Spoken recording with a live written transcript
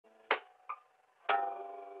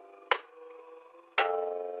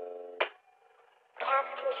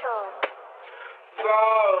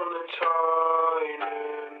Valentine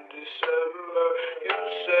in December. You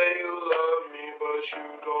say you love me, but you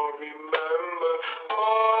don't remember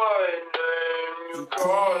my name. You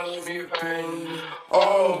cause me pain.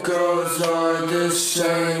 All girls are the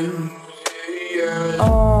same. Yeah.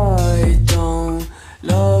 I don't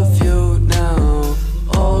love you now.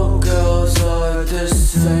 All girls are the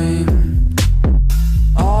same.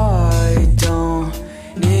 I don't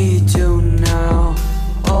need you now.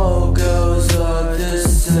 All girls are the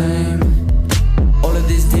same. All of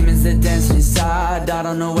these demons, they're dancing inside. I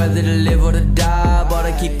don't know whether to live or to die, but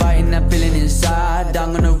I keep fighting that feeling inside.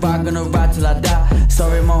 I'm gonna ride till I die.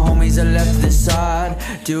 Sorry my homies are left to the side.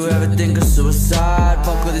 Do you ever think of suicide?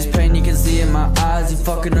 Fuck all this pain, you can see in my eyes. You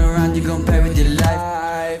fucking around, you gon' pay with your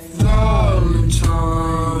life.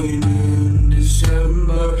 Valentine in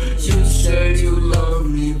December. You say you love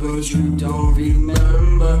me, but you don't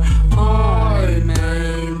remember my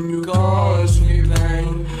name. You cause me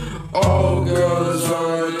pain. All girls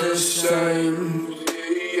are the same.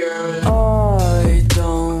 Yeah. I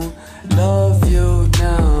don't love you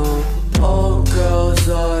now. All girls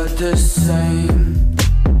are the same.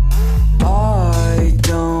 I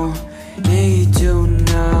don't need you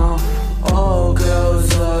now. All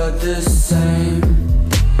girls are the same.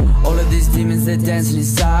 All of these demons, they're dancing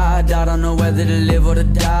inside. I don't know whether to live or to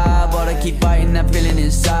die, but I keep fighting that feeling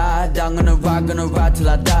inside. I'm gonna ride till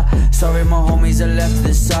I die. Sorry my homies are left to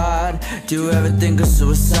the side. Do you ever think of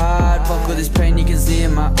suicide? Fuck all this pain, you can see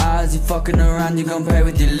in my eyes. You fucking around, you gon' pay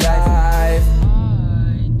with your life. I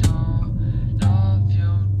don't love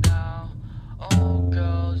you now. All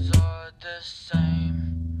girls are the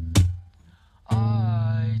same.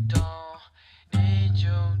 I don't need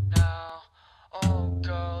you now. All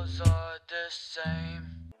girls are the same.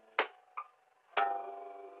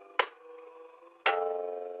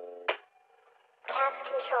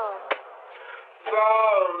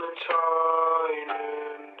 Valentine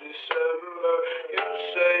in December. You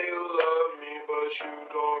say you love me, but you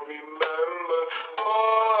don't remember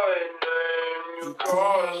my name. You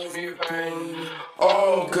cause me pain.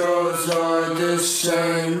 All girls are the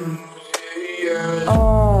same. Yeah.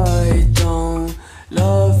 I don't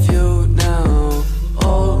love you now.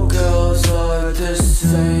 All girls are the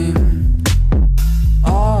same.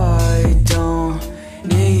 I don't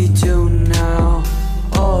need you now.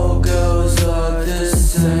 All girls are the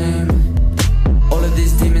same. All of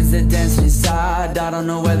these demons, they're dancing inside. I don't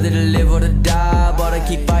know whether to live or to die, but I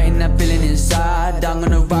keep fighting that feeling inside. I'm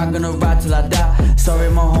gonna ride till I die. Sorry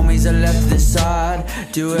my homies are left to the side.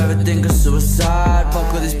 Do you ever think of suicide?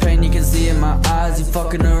 Fuck all this pain, you can see in my eyes. You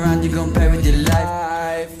fucking around, you gon' pay with your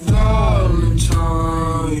life.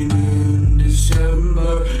 Valentine in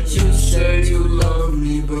December. You say you love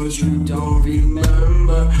me, but you don't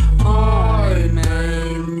remember my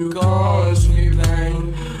name. You cause me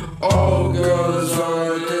pain. All girls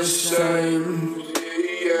are the same.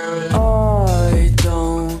 Yeah. I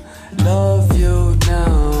don't love you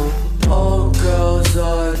now. All girls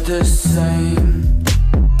are the same.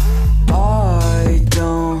 I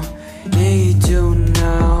don't need you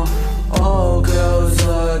now. All girls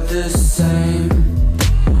are the same.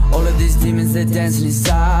 All of these demons, they're dancing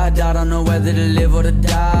inside. I don't know whether to live or to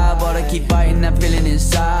die, but I keep fighting that feeling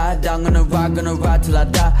inside. I'm gonna ride till I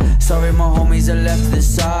die. Sorry my homies are left to the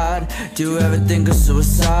side. Do you ever think of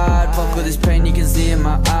suicide? Fuck all this pain, you can see in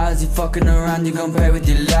my eyes. You fucking around, you gon' pay with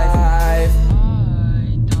your life. I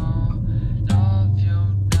don't love you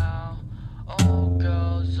now. All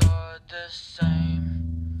girls are the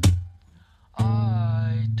same.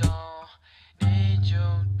 I don't need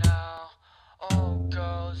you now. All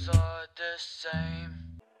girls are the same.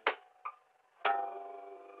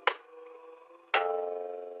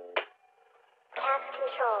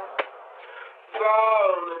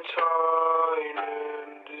 Valentine in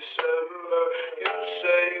December. You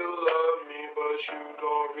say you love me, but you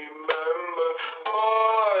don't remember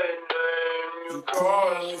my name. You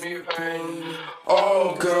cause me pain. All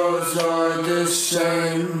girls are the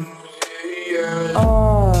same. Yeah.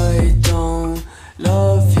 I don't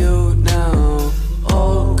love you now.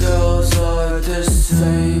 All girls are the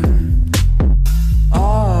same.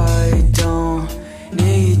 I don't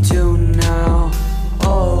need you now.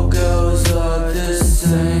 All girls are the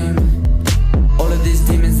same. All of these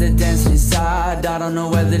demons, they're dancing inside. I don't know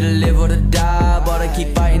whether to live or to die, but I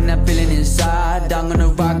keep fighting that feeling inside. I'm gonna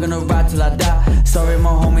ride till I die. Sorry my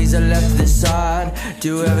homies are left to the side. Do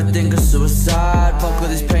you ever think of suicide? Fuck all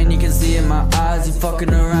this pain, you can see in my eyes. You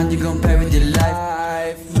fucking around, you gon' pay with your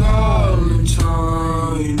life.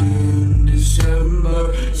 Valentine in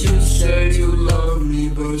December. You say you love me,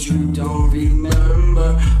 but you don't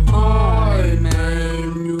remember my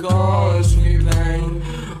name. You cause me pain.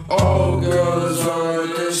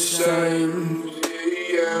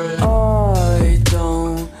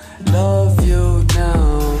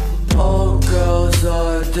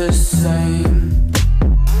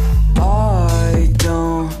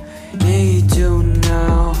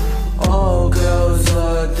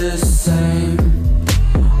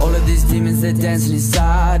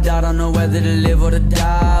 inside. I don't know whether to live or to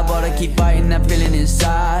die, but I keep fighting that feeling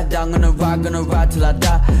inside. I'm gonna ride till I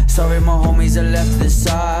die. Sorry my homies are left to the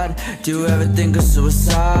side. Do you ever think of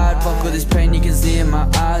suicide? Fuck with this pain you can see in my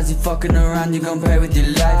eyes. You fucking around, you gon' pay with your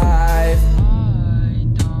life.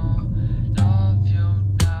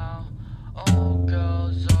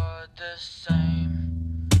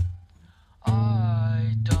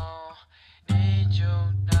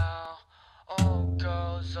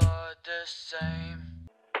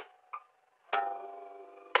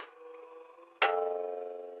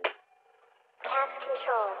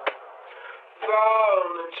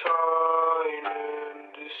 Valentine in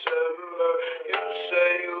December, you say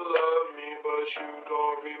you love me, but you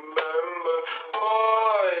don't remember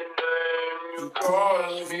my name. You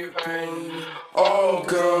cause me pain. All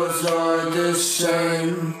girls are the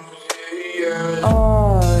same. Yeah.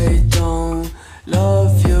 I don't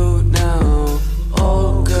love you now.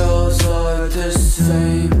 All girls are the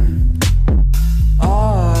same.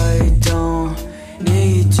 I don't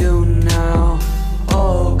need you now.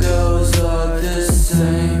 All girls are the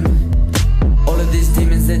same. All of these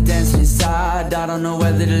demons, they're dancing inside. I don't know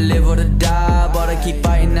whether to live or to die, but I keep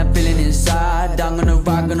fighting that feeling inside. I'm gonna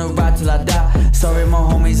ride till I die. Sorry my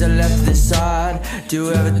homies are left to the side. Do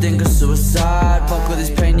you ever think of suicide? Fuck with this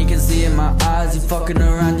pain you can see in my eyes. You fucking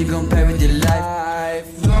around, you gon' pay with your life.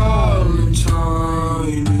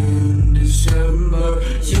 Valentine in December,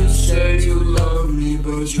 you say you love me,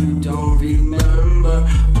 but you don't remember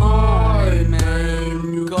my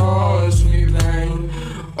name. You cause me pain.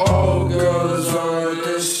 All girls are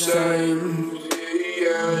the same.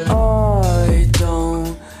 Yeah. I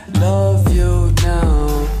don't love you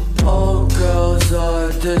now. All girls are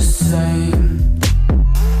the same.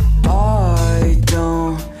 I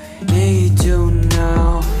don't need you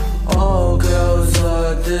now. All girls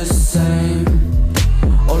are the same.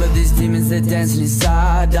 All of these demons, they're dancing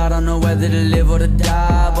inside. I don't know whether to live or to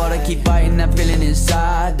die, but I keep fighting that feeling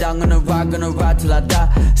inside. I'm gonna ride till I die.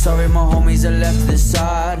 Sorry my homies are left to the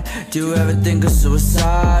side. Do you ever think of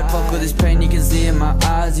suicide? Fuck with this pain you can see in my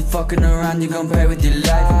eyes. You fucking around, you gon' pay with your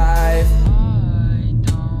life.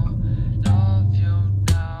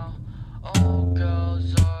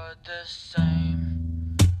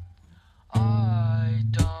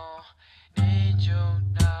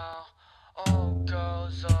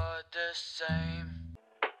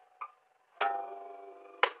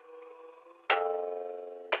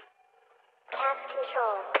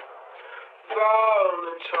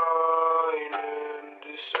 Valentine in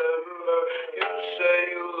December, you say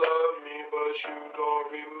you love me, but you don't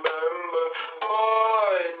remember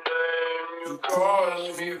my name. You cause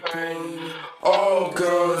me pain. All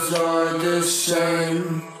girls are the same.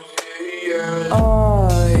 Yeah.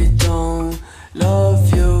 I don't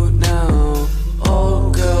love you now. All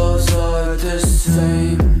girls are the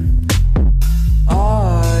same.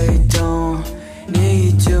 I don't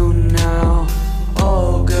need you now.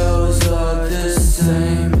 All girls are the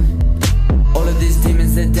same. All of these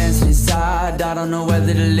demons, they're dancing inside. I don't know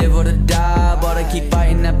whether to live or to die, but I keep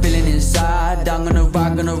fighting that feeling inside. I'm gonna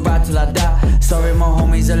ride till I die. Sorry my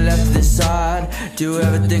homies are left to the side. Do you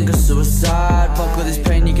ever think of suicide? Fuck with this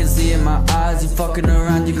pain you can see in my eyes. You fucking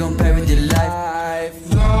around, you gon' pay with your life.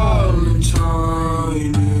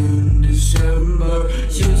 Valentine in December,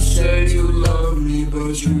 you say you love me,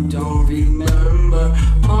 but you don't remember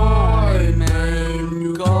my name.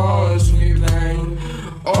 You cause me pain.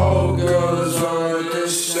 All girls are the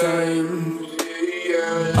same.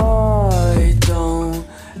 Yeah. I don't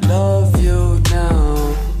love you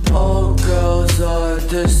now. All girls are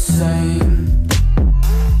the same.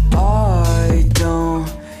 I don't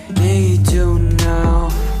need you now.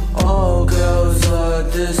 All girls are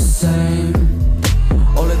the same.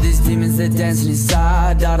 All of these demons, they're dancing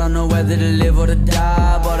inside. I don't know whether to live or to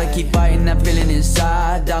die, but I keep fighting that feeling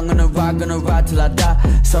inside. I'm gonna ride till I die.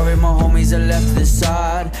 Sorry my homies are left to the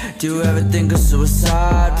side. Do you ever think of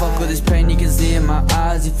suicide? Fuck with this pain you can see in my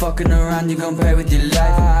eyes. You fucking around, you gon' pay with your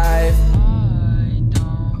life.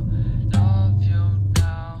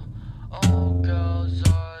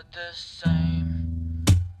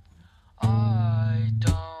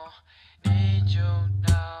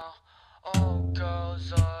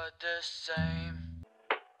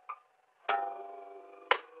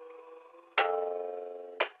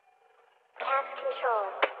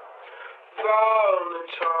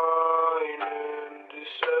 Valentine in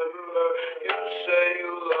December, you say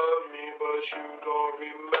you love me, but you don't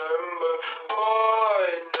remember my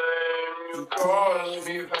name. You cause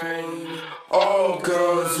me pain. All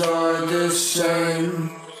girls are the same.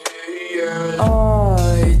 Yeah.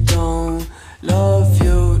 I don't love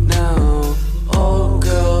you now. All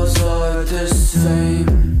girls are the same.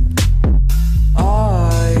 same.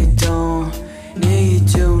 I don't need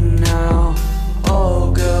you now.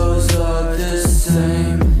 All girls are the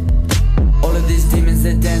same. All of these demons,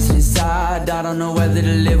 they're dancing inside. I don't know whether to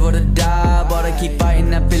live or to die, but I keep fighting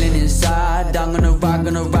that feeling inside. I'm gonna ride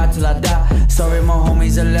till I die. Sorry my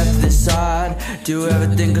homies are left to the side. Do you ever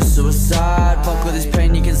think of suicide? Fuck all this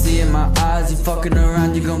pain you can see in my eyes. You fucking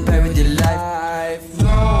around, you gon' pay with your life.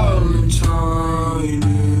 Valentine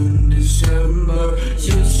in December,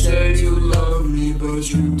 you say you love me but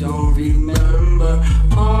you don't remember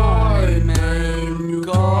my name. You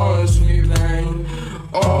cause me pain.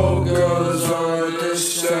 All girls are the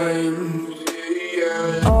same.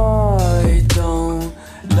 Yeah. I don't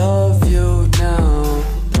love you now.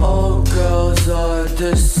 All girls are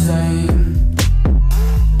the same.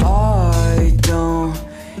 I don't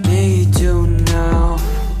need you now.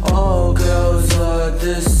 All girls are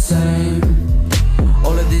the same.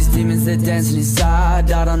 All of these demons, they're dancing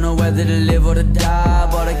inside. I don't know whether to live or to die,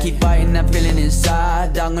 but I keep fighting that feeling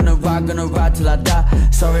inside. I'm gonna ride till I die.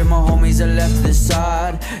 Sorry my homies are left to the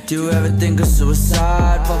side. Do you ever think of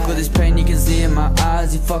suicide? Fuck all this pain you can see in my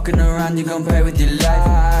eyes. You fucking around, you gon' pay with your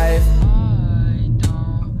life. I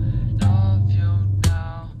don't love you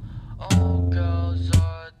now. All girls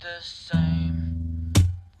are the same.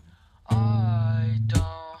 I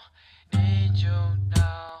don't need you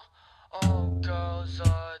now. All girls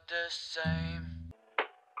are the same.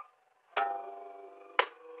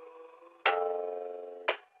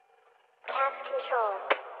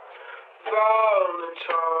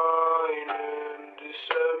 Valentine in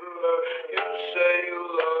December, you say you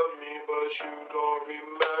love me but you don't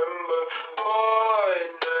remember my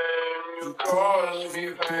name. You cause me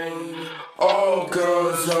pain. All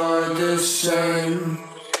girls are the same.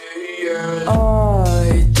 Yeah.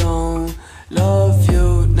 I don't love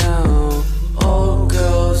you now. All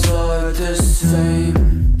girls are the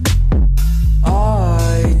same.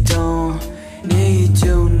 I don't need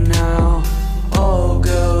you now. All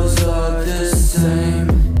girls are the same.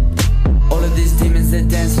 All of these demons, they're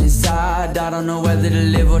dancing inside. I don't know whether to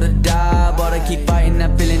live or to die, but I keep fighting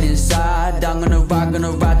that feeling inside. I'm gonna ride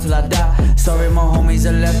till I die. Sorry my homies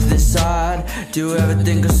are left to the side. Do you ever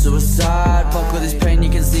think of suicide? Fuck all this pain you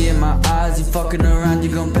can see in my eyes. You fucking around, you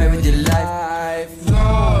gon' pay with your life.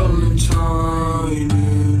 Valentine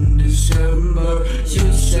in December,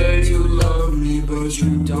 you say you love me but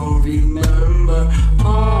you don't remember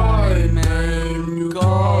my name. You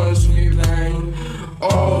cause me pain.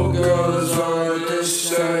 All girls are the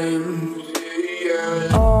same. Yeah.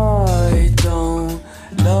 I don't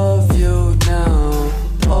love you now.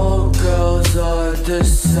 All girls are the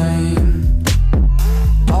same.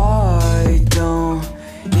 I don't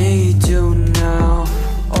need you now.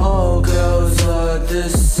 All girls are the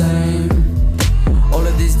same. All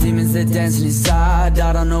of these demons, they're dancing inside.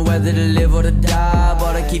 I don't know whether to live or to die,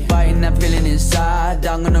 but I keep fighting that feeling inside.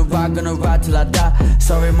 I'm gonna ride till I die.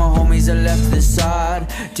 Sorry my homies are left to the side.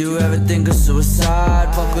 Do you ever think of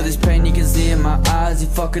suicide? Fuck all this pain you can see in my eyes. You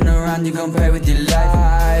fucking around, you gon' pay with your life.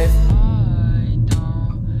 I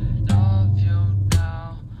don't love you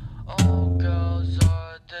now. All girls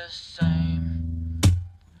are the same.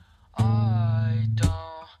 I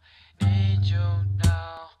don't need you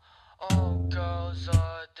now. All girls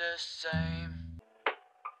are the same.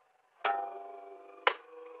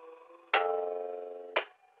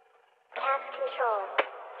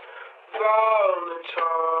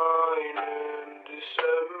 Valentine in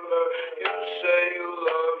December, you say you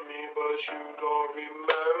love me but you don't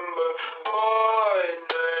remember my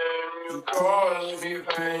name. You cause me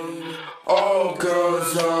pain. All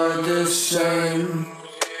girls are the same.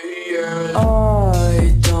 Yeah.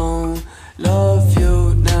 I don't love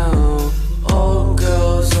you now. All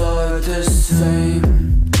girls are the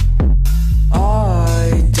same.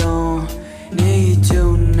 I don't need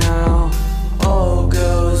you now. All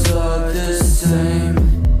girls are the same.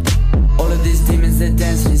 All of these demons, they're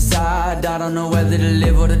dancing inside. I don't know whether to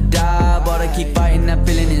live or to die, but I keep fighting that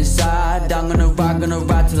feeling inside. I'm gonna ride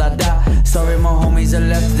till I die. Sorry my homies are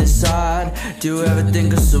left to the side. Do you ever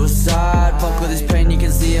think of suicide? Fuck all this pain you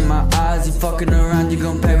can see in my eyes. You fucking around, you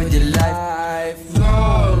gon' pay with your life.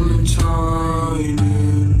 Valentine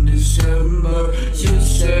in December, you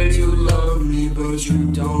say you love me but you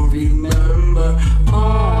don't remember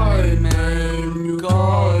my name. You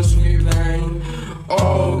cause me pain.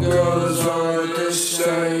 All girls are the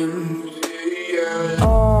same. Yeah.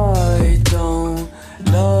 I don't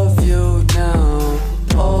love you now.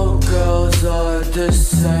 All girls are the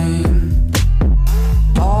same.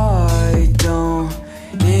 I don't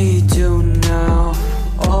need you now.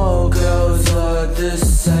 All girls are the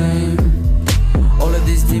same. All of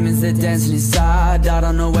these demons, they're dancing inside. I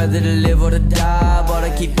don't know whether to live or to die, but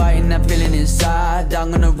I keep fighting that feeling inside.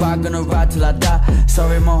 I'm gonna ride till I die.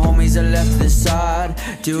 Sorry my homies are left to the side.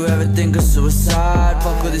 Do you ever think of suicide?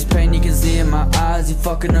 Fuck with this pain you can see in my eyes. You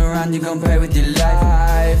fucking around, you gon' pay with your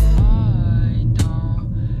life.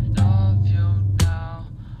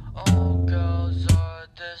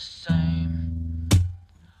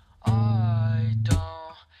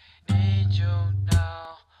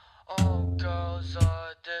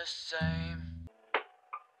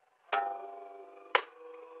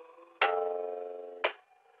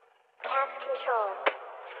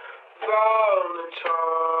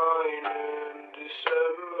 Valentine in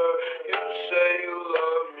December, you say you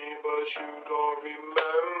love me, but you don't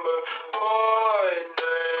remember my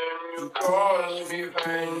name. You cause me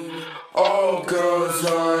pain. All girls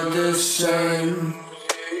are the same.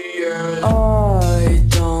 Yeah. I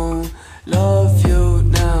don't love you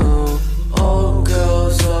now. All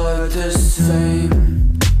girls are the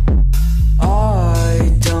same.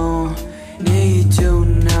 I don't need you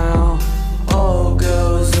now. All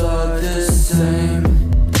girls are the same.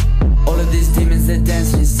 All of these demons, they're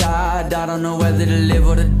dancing inside. I don't know whether to live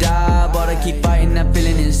or to die, but I keep fighting that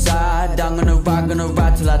feeling inside. I'm gonna ride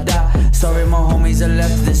till I die. Sorry my homies are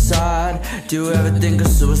left to the side. Do you ever think of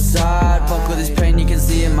suicide? Fuck with this pain you can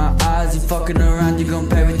see in my eyes. You fucking around, you gon'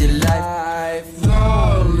 pay with your life.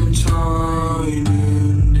 Valentine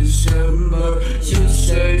in December, you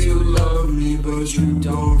say you love me, but you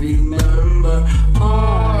don't remember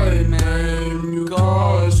my name. You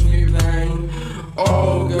cause me pain.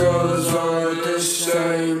 All girls are the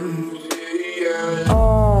same. Yeah.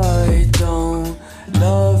 I don't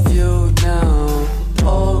love you now.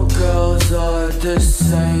 All girls are the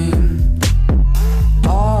same.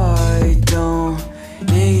 I don't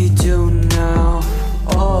need you now.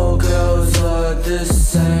 All girls are the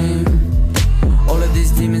same. All of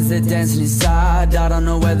these demons, they're dancing inside. I don't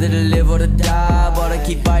know whether to live or to die, but I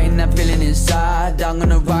keep fighting that feeling inside. I'm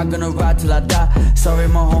gonna ride till I die. Sorry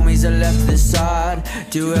my homies are left to the side.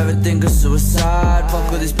 Do you ever think of suicide?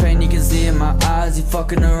 Fuck with this pain you can see in my eyes. You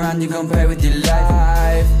fucking around, you gon' pay with your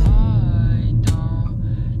life.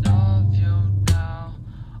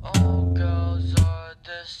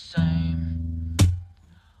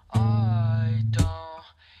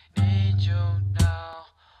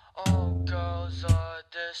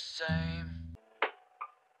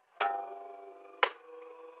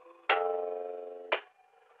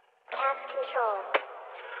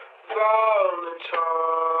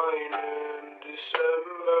 Valentine in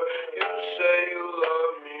December, you say you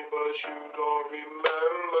love me, but you don't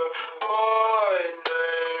remember my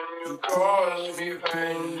name. You cause me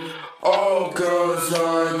pain. All girls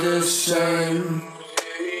are the same.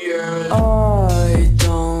 Yeah. I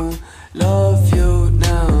don't love you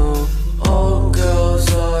now. All girls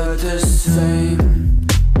are the same.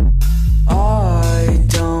 I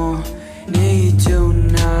don't need you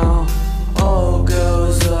now. All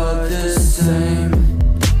girls are the same.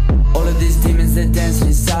 All of these demons, they're dancing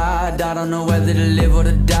inside. I don't know whether to live or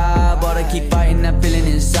to die, but I keep fighting that feeling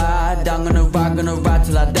inside. I'm gonna ride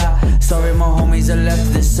till I die. Sorry my homies are left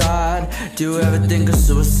to the side. Do you ever think of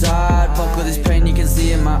suicide? Fuck with this pain you can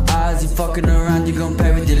see in my eyes. You fucking around, you gon'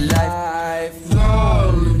 pay with your life.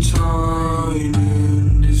 Valentine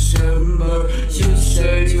in December, you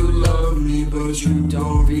say you love me, but you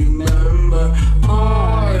don't remember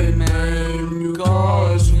my name. You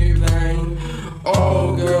cause me pain.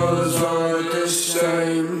 All girls are the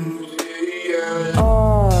same. Yeah.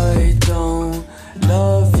 I don't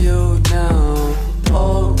love you now.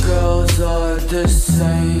 All girls are the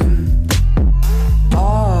same.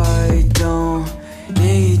 I don't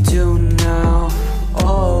need you now.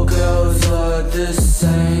 All girls are the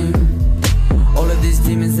same. All of these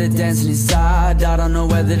demons, they're dancing inside. I don't know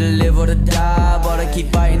whether to live or to die, but I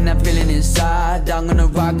keep fighting that feeling inside. I'm gonna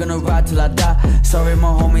ride till I die. Sorry my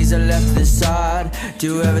homies are left to the side.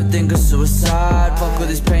 Do you ever think of suicide? Fuck with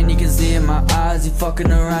this pain you can see in my eyes. You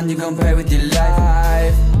fucking around, you gon' pay with your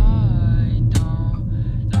life.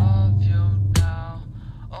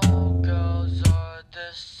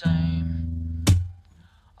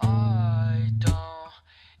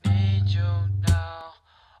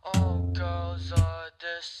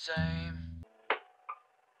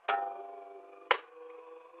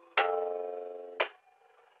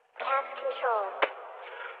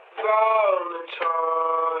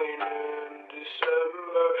 Valentine in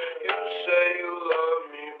December, you say you love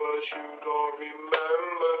me, but you don't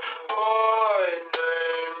remember my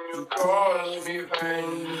name. You cause me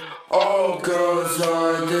pain. All girls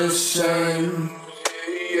are the same.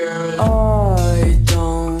 Yeah. I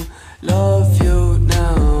don't love you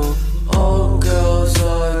now. All girls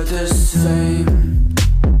are the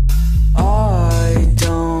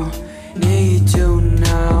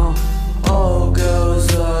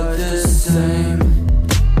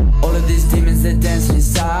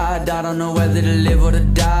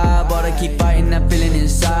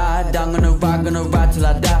gonna ride till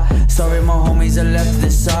I die. Sorry my homies are left to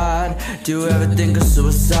the side. Do you ever think of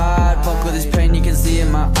suicide? Fuck all this pain you can see in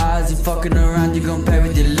my eyes. You fucking around, you gon' pay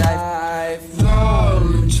with your life.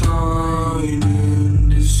 Valentine in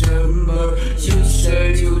December, you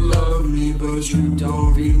say you love me but you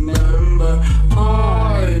don't remember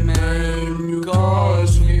my name. You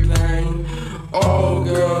cause me pain. All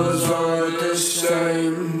girls are the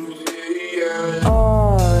same. Yeah.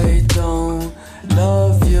 I don't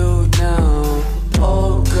love you now.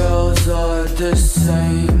 All girls are the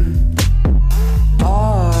same.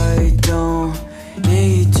 I don't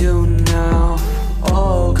need you now.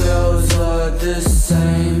 All girls are the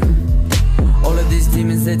same. All of these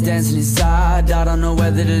demons, they're dancing inside. I don't know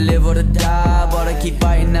whether to live or to die, but I keep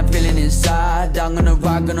fighting that feeling inside. I'm gonna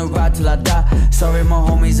ride till I die. Sorry my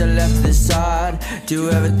homies are left to the side. Do you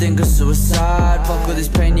ever think of suicide? Fuck all this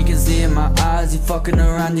pain you can see in my eyes. You fucking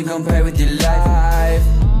around, you gon' pay with your life. I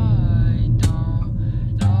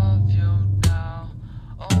don't love you now.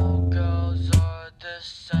 All girls are the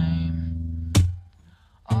same.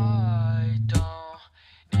 I don't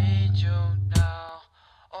need you now.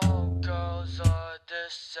 All girls are the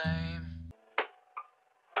same.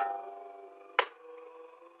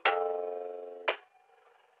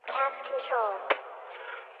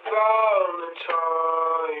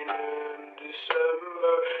 Valentine in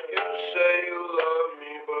December, you say you love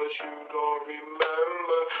me but you don't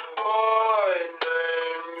remember my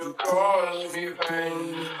name. You cause me pain.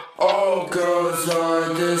 All girls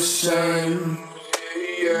are the same.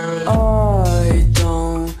 Yeah. I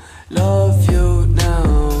don't love you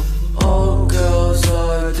now. All girls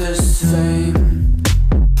are the same.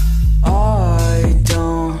 I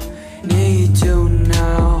don't need you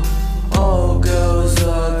now. All girls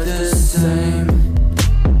are the same.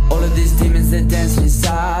 All of these demons, they're dancing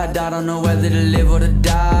inside. I don't know whether to live or to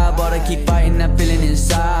die, but I keep fighting that feeling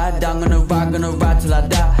inside. I'm gonna ride till I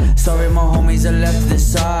die. Sorry my homies are left to the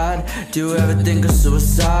side. Do you ever think of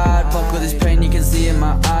suicide? Fuck all this pain you can see in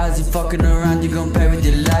my eyes. You fucking around, you gon' pay with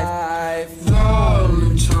your life.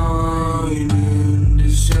 Valentine in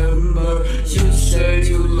December, you say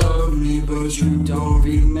you love me but you don't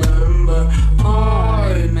remember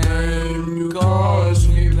my name. You cause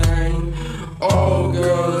me pain. All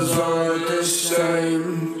girls are the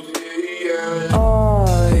same. Yeah.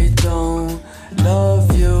 I don't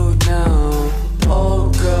love you now. All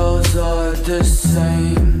girls are the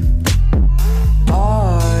same.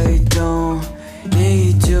 I don't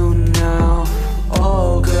need you now.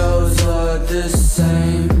 All girls are the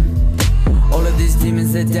same. All of these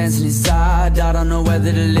demons, they're dancing inside. I don't know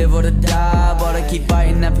whether to live or to die, but I keep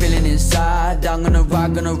fighting that feeling inside. I'm gonna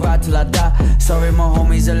ride till I die. Sorry my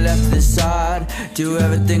homies are left to the side. Do you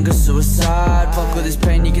ever think of suicide? Fuck all this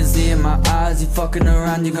pain you can see in my eyes. You fucking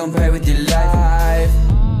around, you gon' pay with your life. I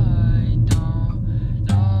don't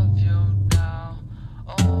love you now.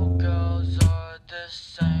 All girls are the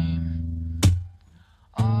same.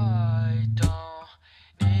 I don't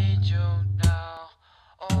need you now.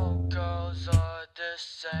 All girls are the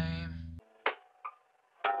same.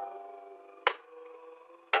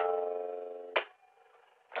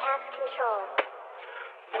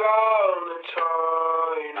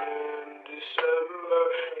 Valentine in December,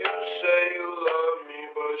 you say you love me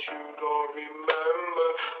but you don't remember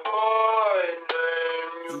my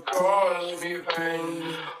name. You cause me pain.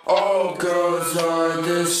 All girls are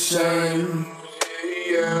the same.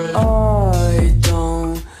 Yeah. I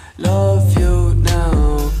don't love you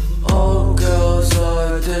now. All girls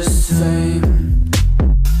are the same.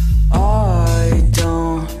 I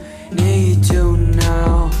don't need you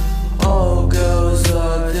now. All girls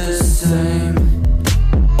are the same.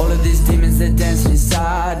 All of these demons, they're dancing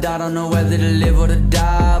inside. I don't know whether to live or to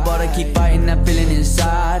die, but I keep fighting that feeling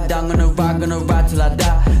inside. I'm gonna ride till I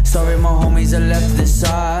die. Sorry my homies are left to the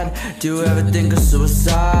side. Do you ever think of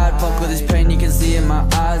suicide? Fuck all this pain you can see in my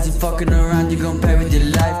eyes. You fucking around, you gon' pay with your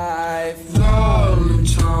life.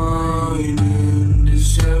 Valentine in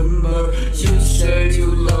December, you say you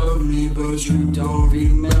love me but you don't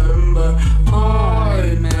remember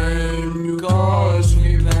my name. You cause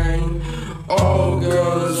me pain. All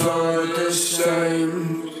girls are the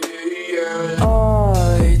same. Yeah.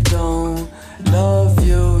 I don't love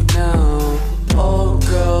you now. All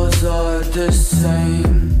girls are the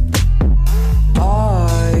same.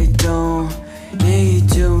 I don't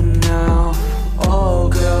need you now. All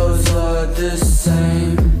girls are the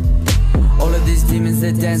same. All of these demons,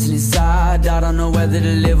 they're dancing inside. I don't know whether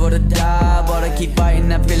to live or to die, but I keep fighting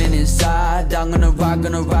that feeling inside. I'm gonna ride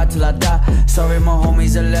till I die. Sorry my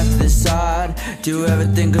homies are left to the side. Do you ever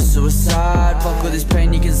think of suicide? Fuck all this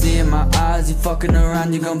pain you can see in my eyes. You fucking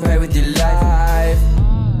around, you gon' pay with your life. I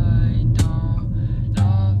don't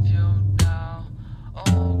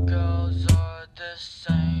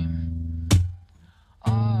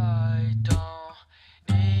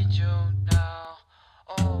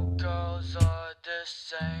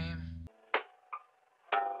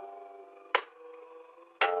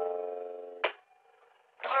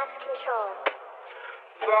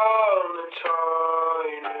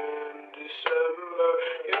Valentine in December.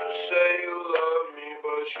 You say you love me,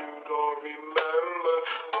 but you don't remember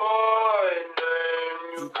my name.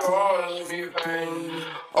 You cause me pain.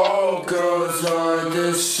 All girls are the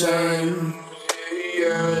same.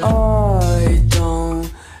 Yeah. I don't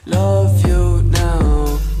love you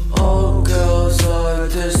now. All girls are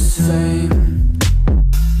the same.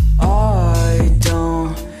 I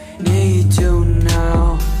don't need you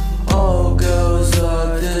now. All girls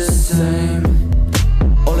are the same.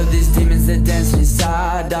 All of these demons, they're dancing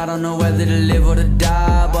inside. I don't know whether to live or to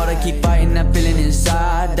die, but I keep fighting that feeling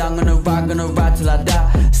inside. I'm gonna ride till I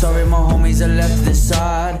die. Sorry my homies, I left this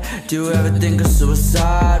side. Do you ever think of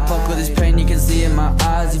suicide? Fuck all this pain you can see in my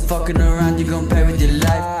eyes. You fucking around, you gon' pay with your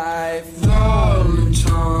life.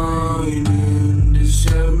 Valentine in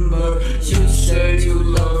December. You say you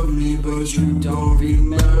love me, but you don't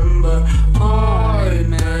remember my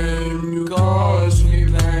name. You cause me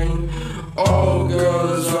pain. All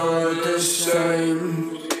girls are the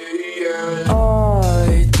same. Yeah.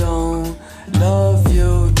 I don't love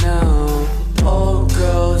you now. All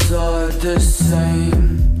girls are the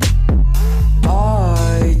same.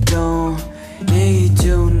 I don't need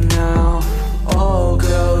you now. All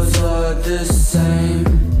girls are the same.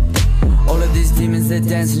 All of these demons, they're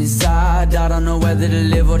dancing inside. I don't know whether to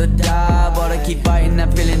live or to die, but I keep fighting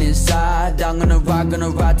that feeling inside. I'm gonna ride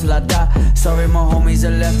till I die. Sorry my homies, I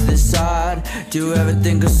left this side. Do you ever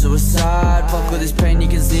think of suicide? Fuck all this pain you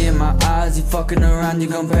can see in my eyes. You fucking around, you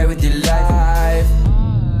gon' pay with your life.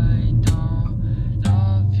 I don't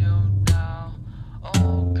love you now.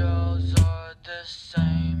 All girls are the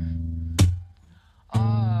same.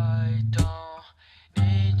 I don't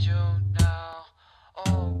need you now.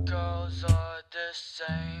 All girls are the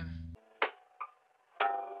same.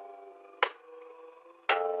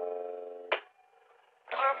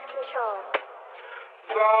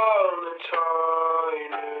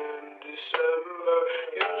 Valentine in December.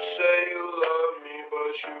 You say you love me,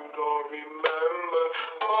 but you don't remember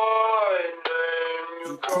my name.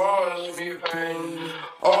 You cause me pain.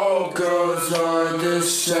 All girls are the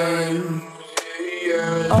same.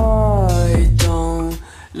 Yeah. I don't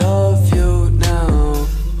love you now.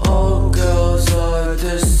 All girls are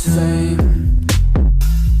the same.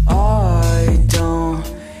 I don't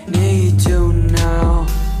need you now.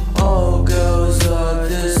 All girls are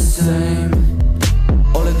the same.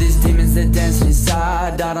 All of these demons, they're dancing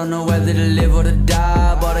inside. I don't know whether to live or to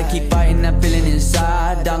die, but I keep fighting that feeling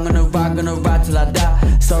inside. I'm gonna ride till I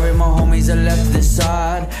die. Sorry my homies, I left this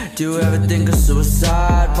side. Do you ever think of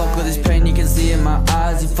suicide? Fuck all this pain you can see in my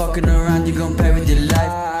eyes. You fucking around, you gon' pay with your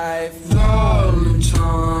life.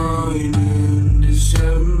 Valentine in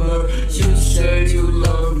December. You say you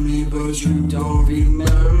love me, but you don't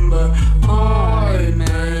remember my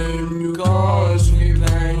name. You cause me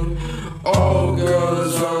pain. All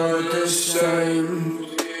girls are the same.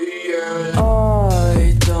 Yeah.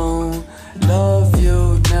 I don't love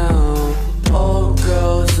you now. All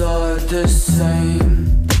girls are the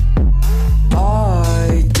same.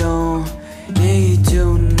 I don't need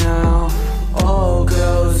you now. All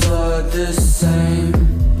girls are the same.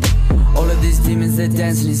 All of these demons, they're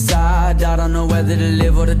dancing inside. I don't know whether to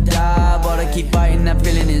live or to die, but I keep fighting that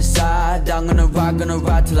feeling inside. I'm gonna ride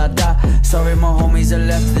till I die. Sorry my homies, I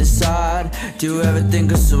left this side. Do you ever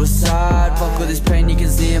think of suicide? Fuck all this pain you can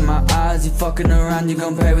see in my eyes. You fucking around, you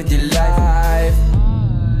gon' pay with your life.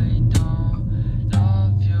 I don't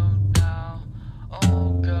love you now.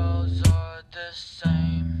 All girls are the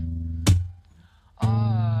same.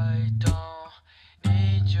 I don't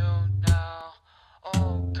need you now.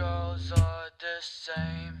 All girls are the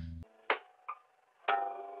same.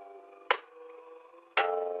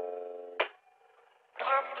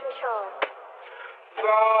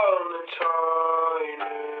 Valentine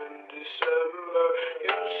in December.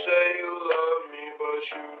 You say you love me, but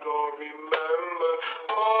you don't remember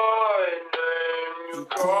my name. You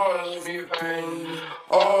cause me pain.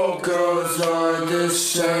 All girls are the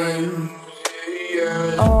same.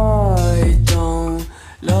 Yeah. I don't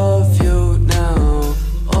love you now.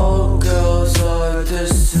 All girls are the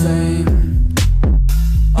same.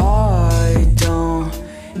 I don't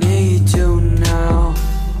need you now.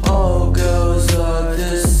 All girls are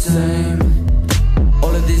the same.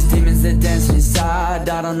 All of these demons, they're dancing inside.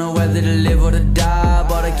 I don't know whether to live or to die,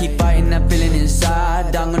 but I keep fighting that feeling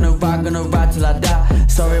inside. I'm gonna ride till I die.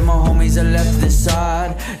 Sorry my homies, I left this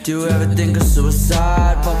side. Do you ever think of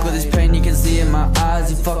suicide? Fuck all this pain you can see in my eyes.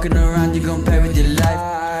 You fucking around, you gon' pay with your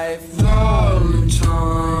life.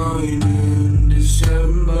 Valentine in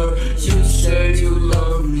December. You say you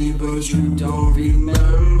love me, but you don't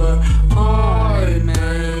remember my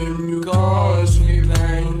name. You cause me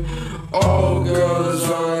pain.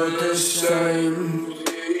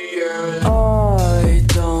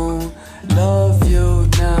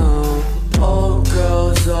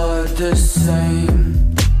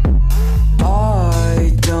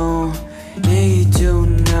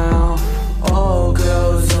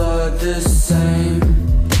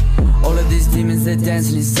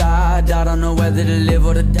 live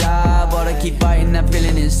or to die, but I keep fighting that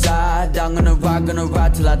feeling inside. I'm gonna ride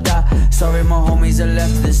till I die. Sorry my homies are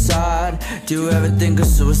left to the side. Do you ever think of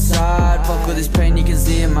suicide? Fuck all this pain you can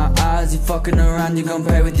see in my eyes. You fucking around, you gon'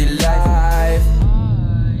 pay with your life.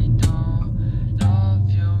 I don't love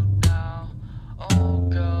you now. All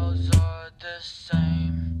girls are the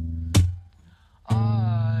same.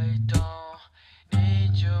 I don't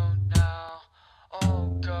need you now.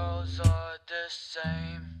 All girls are the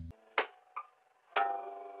same.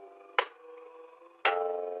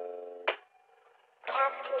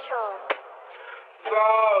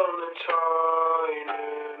 Valentine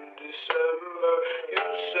in December, you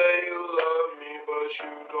say you love me, but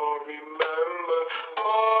you don't remember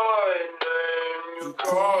my name. You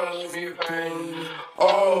cause me pain.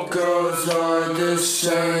 All girls are the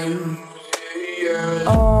same. Yeah.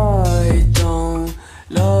 I don't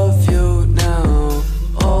love you now.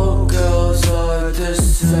 All girls are the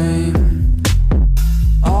same.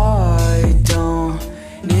 I don't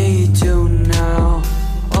need you now.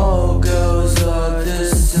 All girls are the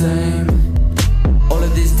same. All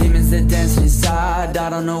of these demons, they're dancing inside. I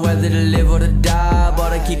don't know whether to live or to die,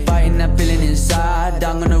 but I keep fighting that feeling inside.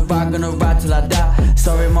 I'm gonna ride till I die.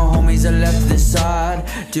 Sorry my homies are left to the side.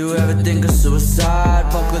 Do you ever think of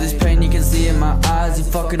suicide? Fuck all this pain you can see in my eyes. You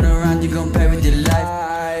fucking around, you gon' pay with your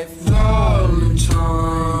life.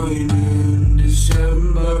 Valentine in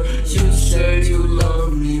December, you say you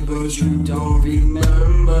love me, but you don't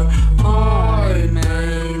remember my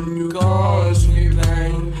name. You cause me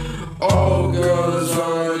pain. All girls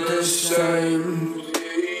are the same.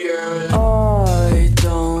 Yeah. I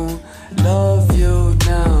don't love you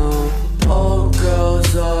now. All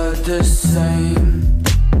girls are the same.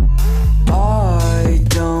 I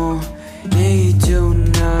don't need you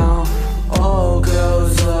now. All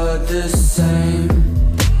girls are the same.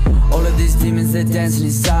 All of these demons, they're dancing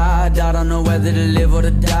inside. I don't know whether to live or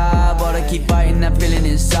to die, but I keep fighting that feeling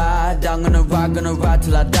inside. I'm gonna ride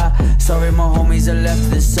till I die. Sorry my homies are left to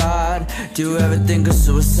the side. Do you ever think of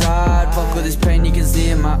suicide? Fuck all this pain you can see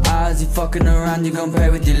in my eyes. You fucking around, you gon' pay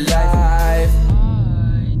with your life. I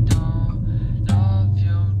don't love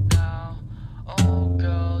you now. All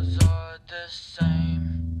girls are the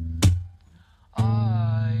same.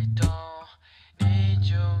 I don't need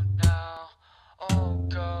you now. All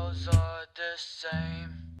girls are the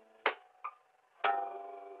same.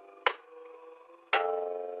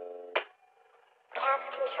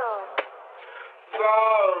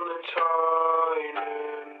 Valentine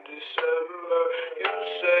in December, you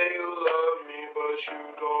say you love me, but you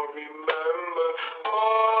don't remember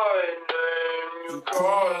my name. You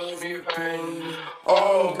cause me pain.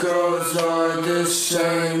 All girls are the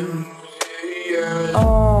same. Yeah.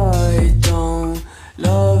 I don't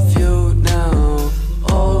love you now.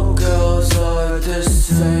 All girls are the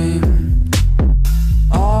same.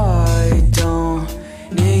 I don't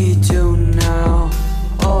need you now.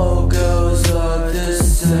 All girls are the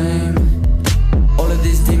same. All of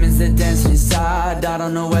these demons, they're dancing inside. I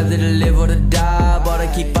don't know whether to live or to die, but I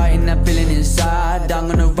keep fighting that feeling inside. I'm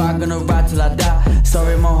gonna ride till I die.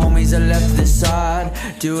 Sorry my homies are left to the side.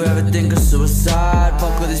 Do you ever think of suicide?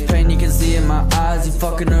 Fuck all this pain you can see in my eyes. You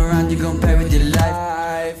fucking around, you gon' pay with your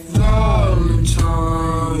life.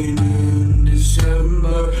 Valentine in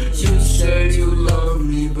December, you say you love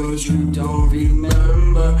me, but you don't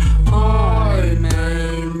remember my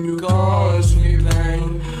name. You cause me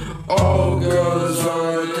pain. All girls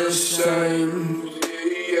are the same.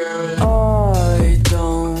 Yeah. I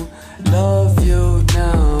don't love you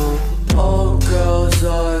now. All girls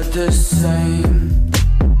are the same.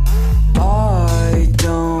 I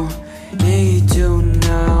don't need you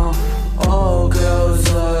now. All girls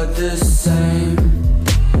are the same.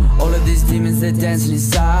 All of these demons, they're dancing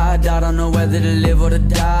inside. I don't know whether to live or to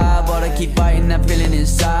die, but I keep fighting that feeling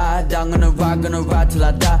inside. I'm gonna ride till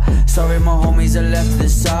I die. Sorry my homies are left to the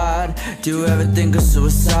side. Do you ever think of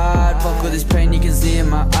suicide? Fuck all this pain you can see in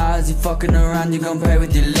my eyes. You fucking around, you gon' pay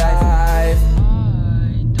with your life. I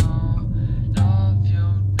don't love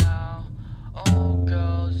you now. All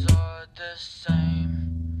girls are the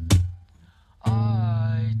same.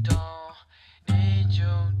 I don't need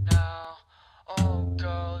you now. All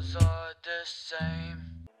girls are the same.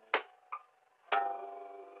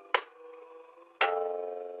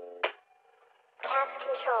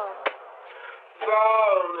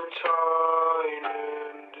 Valentine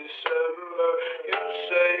in December, you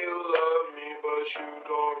say you love me, but you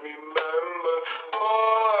don't remember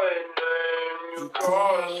my name. You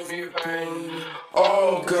cause me pain.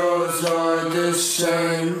 All girls are the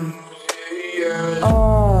same. Yeah.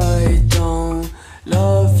 I don't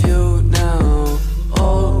love you now.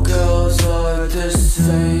 All girls are the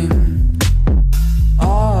same.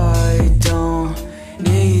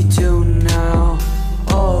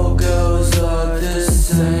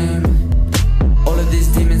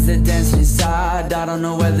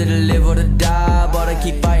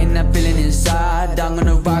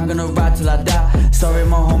 I die. Sorry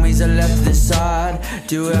my homies, I left this side.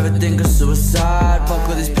 Do you ever think of suicide? Fuck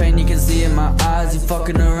all this pain you can see in my eyes. You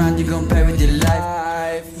fucking around, you gon' pay with your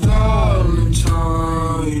life.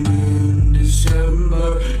 Valentine in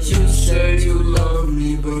December, you say you love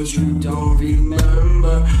me but you don't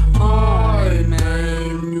remember my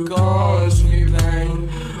name. You cause me pain.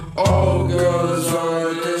 All girls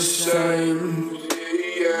are the same.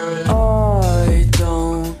 I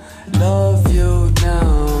don't love you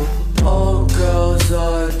now. All girls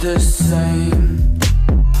are the same.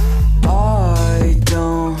 I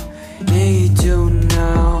don't need you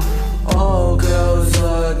now. All girls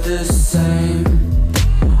are the same.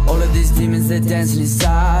 All of these demons, they're dancing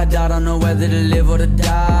inside. I don't know whether to live or to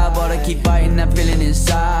die, but I keep fighting that feeling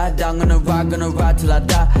inside. I'm gonna ride till I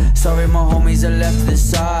die. Sorry my homies, I left this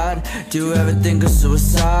side. Do you ever think of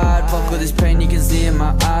suicide? Fuck all this pain you can see in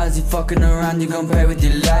my eyes. You fucking around, you gon' pay with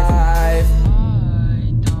your life.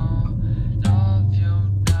 I don't love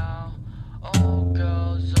you now. All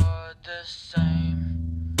girls are the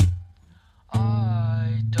same.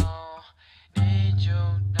 I don't need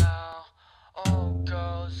you now. All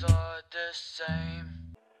girls are the same.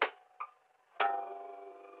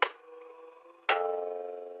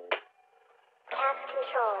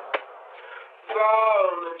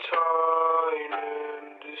 Valentine in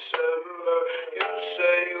December, you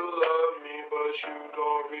say you love me but you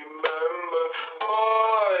don't remember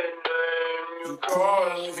my name. You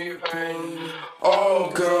cause me pain. All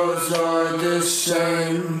girls are the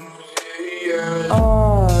same.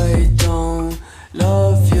 I don't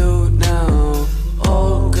love you now.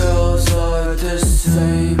 All girls are the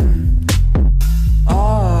same.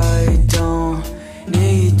 I don't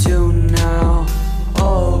need you now.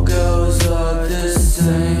 All girls are the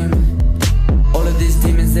same. All of these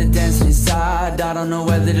demons, they're dancing inside. I don't know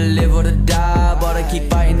whether to live or to die, but I keep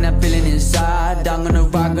fighting that feeling inside. I'm gonna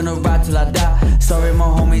ride till I die. Sorry my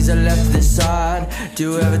homies, I left this side. Do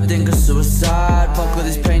you ever think of suicide? Fuck all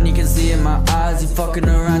this pain you can see in my eyes. You fucking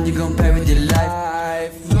around, you gon' pay with your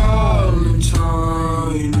life.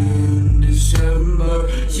 Valentine in December,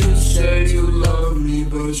 you say you love me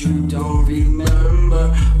but you don't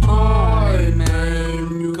remember my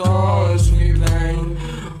name. You cause me pain.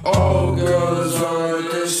 All girls are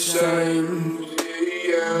the same.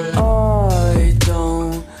 I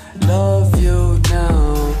don't love you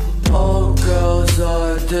now. All girls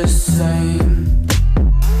are the same.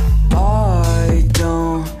 I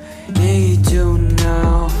don't need you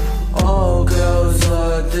now. All girls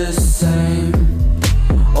are the same.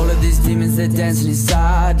 All of these demons, they're dancing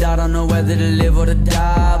inside. I don't know whether to live or to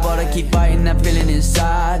die, but I keep fighting that feeling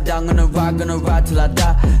inside. I'm gonna ride till I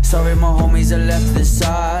die. Sorry my homies, I left this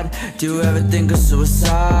side. Do you ever think of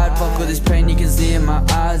suicide? Fuck all this pain you can see in my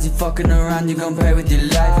eyes. You fucking around, you gon' pay with your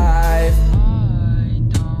life. I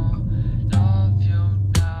don't love you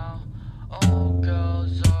now. All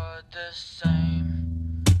girls are the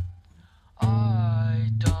same. I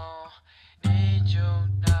don't need you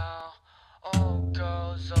now. All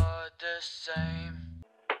girls are the same.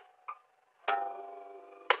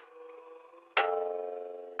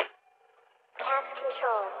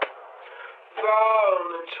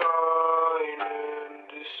 Valentine in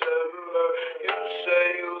December, you say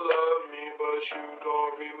you love me but you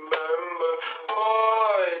don't remember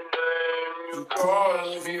my name. You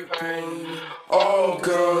cause me pain. All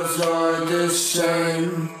girls are the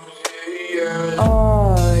same.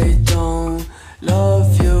 I don't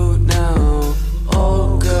love you now.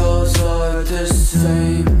 All girls are the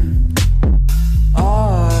same.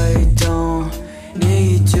 I don't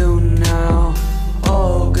need you now.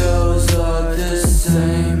 All girls are the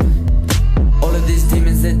same. All of these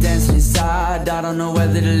demons, they're dancing inside. I don't know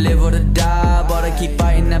whether to live or to die, but I keep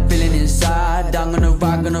fighting that feeling inside. I'm gonna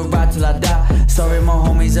ride till I die. Sorry my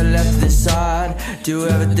homies, I left this side. Do you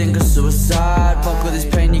ever think of suicide? Fuck all this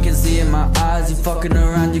pain you can see in my eyes. You fucking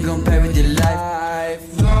around, you gon' pay with your life.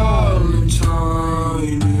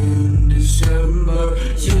 Valentine in December,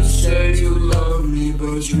 you say you love me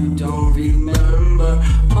but you don't remember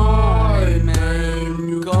my name.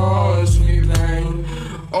 You cause me pain.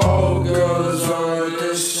 All girls are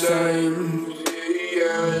the same.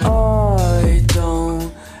 I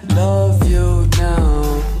don't love you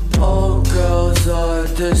now. All girls are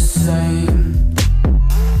the same.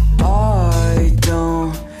 I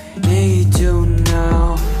don't need you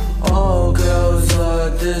now. All girls are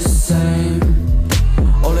the same.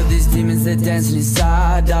 All of these demons, they're dancing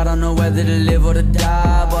inside. I don't know whether to live or to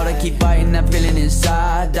die, but I keep fighting that feeling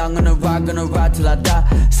inside. I'm gonna ride till I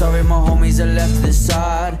die. Sorry my homies, I left this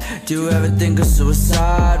side. Do you ever think of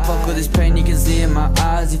suicide? Fuck all this pain you can see in my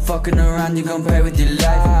eyes. You fucking around, you gon' pay with your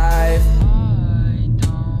life. I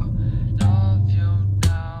don't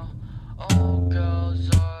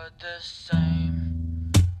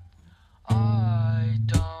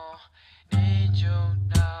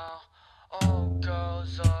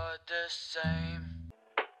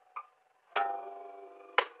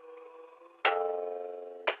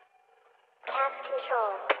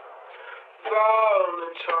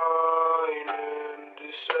Valentine in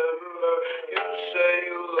December. You say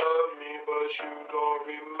you love me, but you don't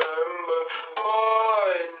remember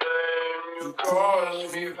my name. You cause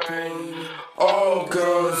me pain. All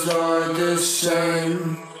girls are the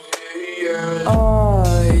same. Yeah.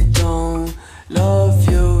 I don't love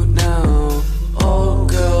you now. All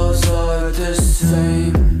girls are the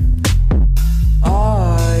same.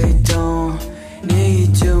 I don't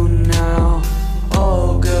need you now.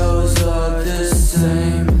 All girls are the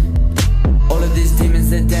same. All of these demons,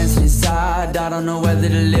 they're dancing inside. I don't know whether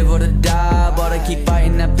to live or to die, but I keep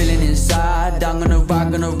fighting that feeling inside. I'm gonna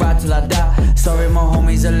ride till I die. Sorry my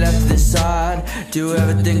homies are left to the side. Do you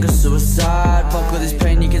ever think of suicide? Fuck all this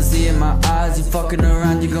pain you can see in my eyes. You fucking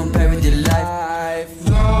around, you gon' pay with your life.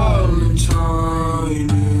 Valentine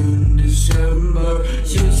in December.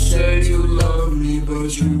 You say you love me,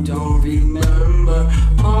 but you don't remember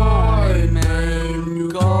my name. You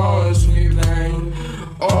cause me pain.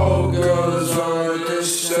 All girls are the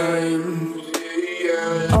same.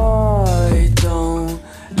 Yeah. I don't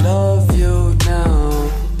love you now.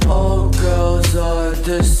 All girls are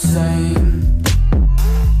the same.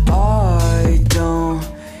 I don't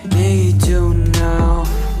need you now.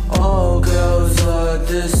 All girls are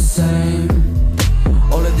the same.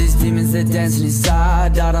 All of these demons, they're dancing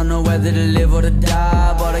inside. I don't know whether to live or to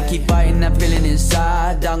die, but I keep fighting that feeling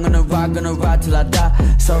inside. I'm gonna ride till I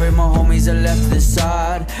die. Sorry my homies are left to the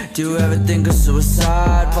side. Do you ever think of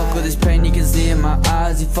suicide? Fuck all this pain you can see in my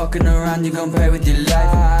eyes. You fucking around, you gon' pay with your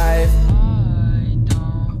life. I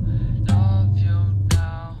don't love you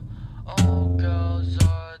now. All girls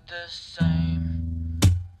are the same.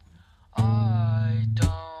 I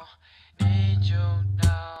don't need you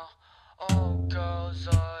now. All girls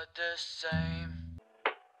are the same.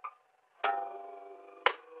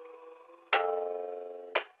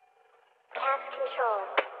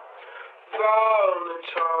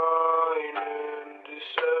 Valentine in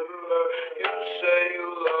December. You say you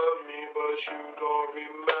love me, but you don't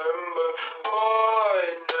remember my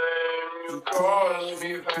name. You cause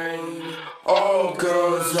me pain. All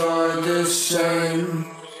girls are the same.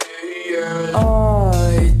 Yeah.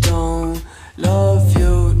 I don't love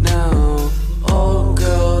you now. All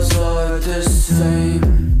girls are the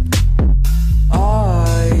same.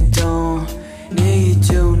 I don't need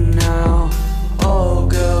you now. All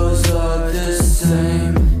girls are the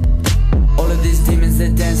same. All of these demons, they're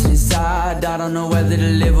dancing inside. I don't know whether to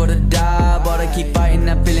live or to die, but I keep fighting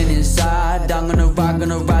that feeling inside. I'm gonna ride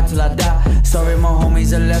till I die. Sorry my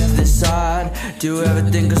homies are left to the side. Do you ever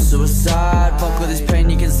think of suicide? Fuck all this pain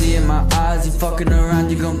you can see in my eyes. You fucking around,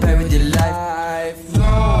 you gon' pay with your life.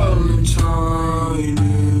 Valentine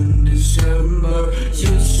in December.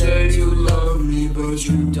 You say you love me, but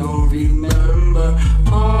you don't remember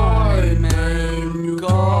my name. You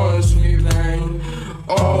cause me pain.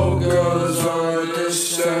 All girls are the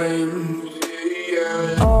same.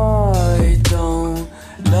 Yeah. I don't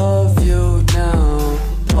love you now.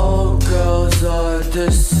 All girls are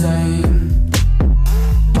the same.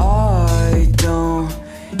 I don't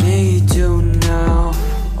need you now.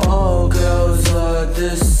 All girls are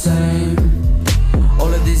the same.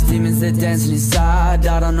 All of these demons, they're dancing inside.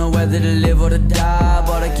 I don't know whether to live or to die,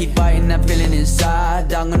 but I keep fighting that feeling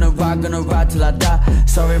inside. I'm gonna ride till I die.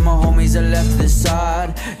 Sorry my homies are left to the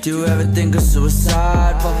side. Do you ever think of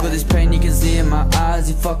suicide? Fuck all this pain you can see in my eyes.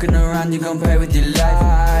 You fucking around, you gon' pay with your life.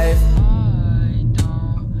 I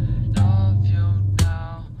don't love you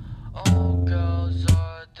now. All girls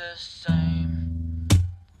are the same.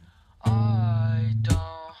 I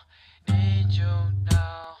don't need you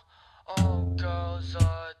now. All girls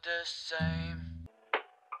are the same.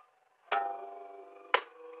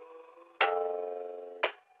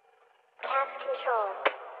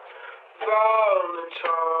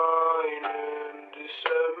 Valentine in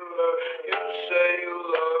December. You say you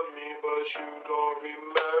love me, but you don't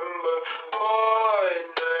remember my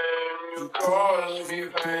name. You cause me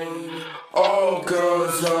pain. All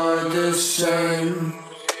girls are the same.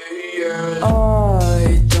 Yeah.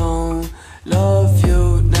 I don't love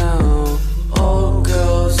you now. All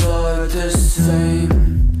girls are the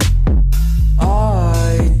same.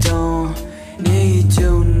 I don't need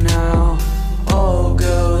you now. All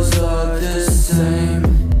girls are the same.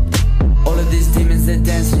 All of these demons, they're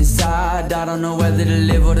dancing inside. I don't know whether to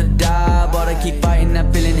live or to die, but I keep fighting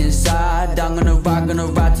that feeling inside. I'm gonna ride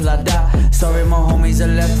till I die. Sorry my homies are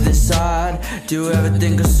left to the side. Do you ever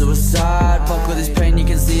think of suicide? Fuck all this pain you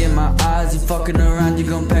can see in my eyes. You fucking around, you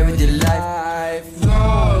gon' pay with your life.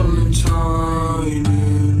 Valentine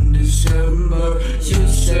in December. You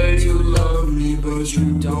say you love me, but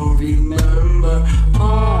you don't remember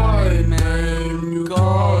my name. You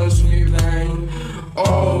cause me pain.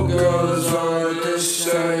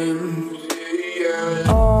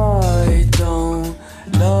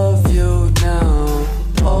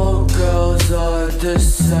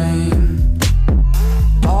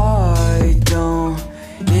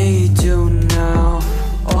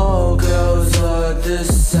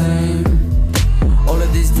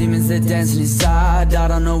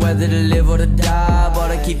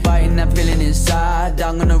 keep fighting that feeling inside.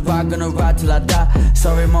 I'm gonna ride till I die.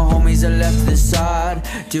 Sorry my homies are left to the side.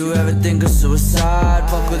 Do you ever think of suicide?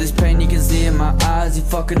 Fuck all this pain you can see in my eyes. You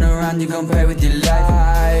fucking around, you gon' pay with your life.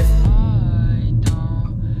 I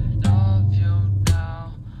don't love you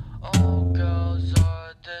now. All girls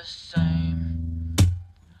are the same.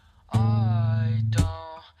 I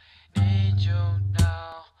don't need you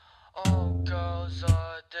now. All girls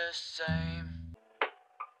are the same.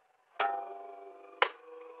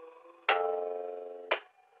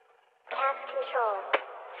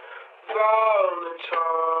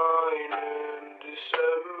 Valentine in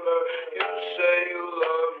December, you say you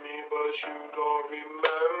love me, but you don't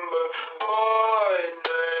remember my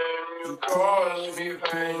name. You cause me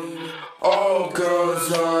pain. All girls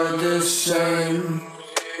are the same.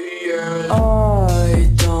 Yeah. I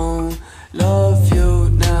don't love you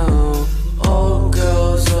now. All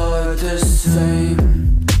girls are the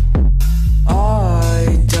same.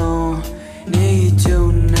 I don't need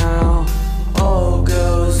you now. All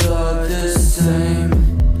girls are the same.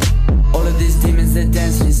 All of these demons, they're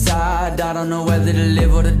dancing inside. I don't know whether to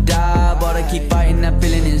live or to die, but I keep fighting that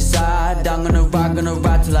feeling inside. I'm gonna ride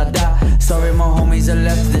till I die. Sorry my homies are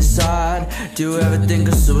left to the side. Do you ever think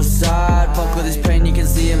of suicide? Fuck all this pain you can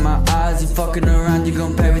see in my eyes. You fucking around, you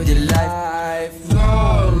gon' pay with your life.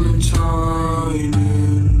 Valentine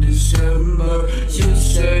in December, you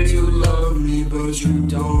say you love me, but you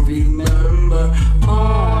don't remember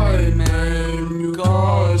my name. You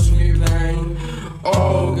cause me pain.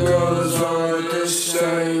 All girls are the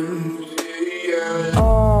same. Yeah.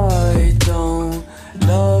 I don't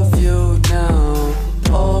love you now.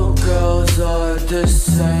 All girls are the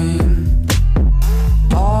same.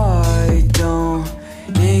 I don't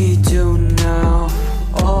need you now.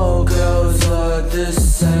 All girls are the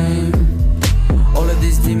same. All of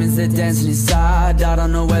these demons, they're dancing inside. I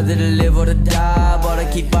don't know whether to live or to die, but I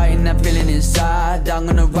keep fighting that feeling inside. I'm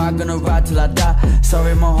gonna ride till I die.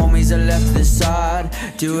 Sorry my homies are left to the side.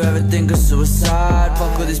 Do you ever think of suicide?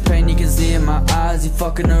 Fuck all this pain you can see in my eyes. You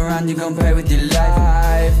fucking around, you gon' pay with your life.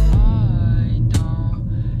 I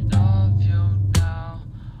don't love you now.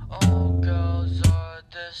 All girls are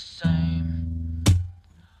the same.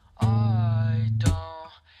 I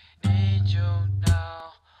don't need you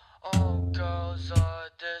now. All girls are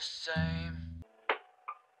the same.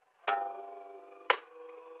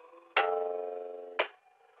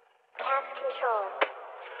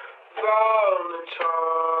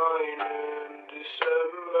 Valentine in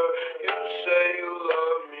December, you say you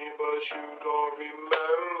love me, but you don't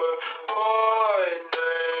remember my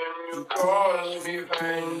name. You cause me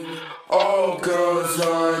pain. All girls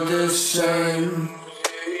are the same.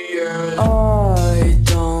 Yeah. I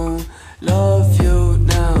don't love you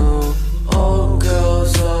now. All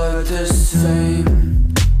girls are the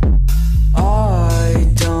same. I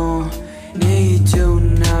don't need you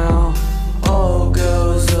now. All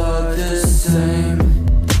girls are the same.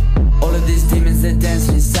 All of these demons, they're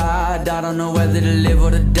dancing inside. I don't know whether to live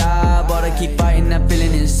or to die, but I keep fighting that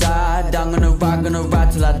feeling inside. I'm gonna ride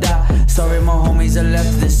till I die. Sorry my homies are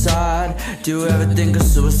left to the side. Do you ever think of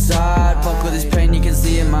suicide? Fuck all this pain you can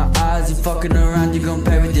see in my eyes. You fucking around, you gon'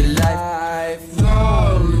 pay with your life.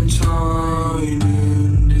 Valentine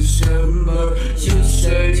in December, you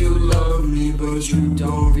say you love me, but you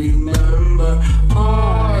don't remember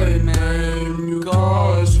my name. You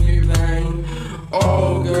cause me pain.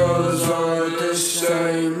 All girls are the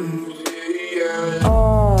same. Yeah.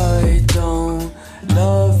 I don't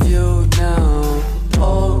love you now.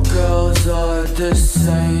 All girls are the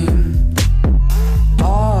same.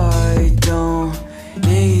 I don't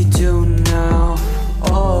need you now.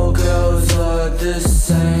 All girls are the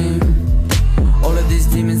same. All of these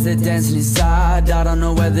demons, they're dancing inside. I don't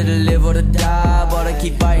know whether to live or to die, but I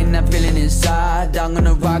keep fighting that feeling inside. I'm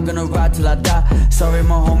gonna ride till I die. Sorry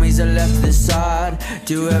my homies are left to the side.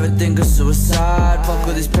 Do you ever think of suicide? Fuck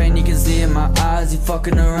all this pain you can see in my eyes. You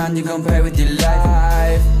fucking around, you gon' pay with your life.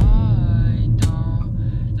 I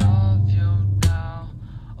don't love you now.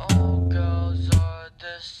 All girls are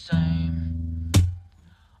the same.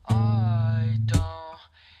 I don't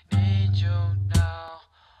need you now.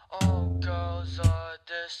 All girls are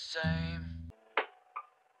the same.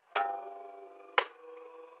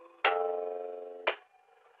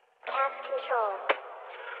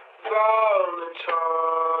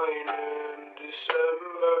 Valentine in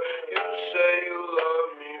December, you say you love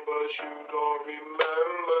me, but you don't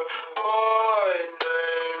remember my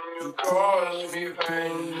name. You cause me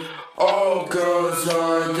pain. All girls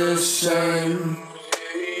are the same.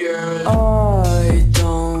 Yeah. I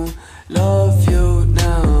don't love you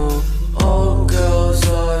now. All girls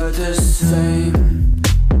are the same.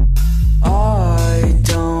 I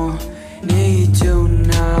don't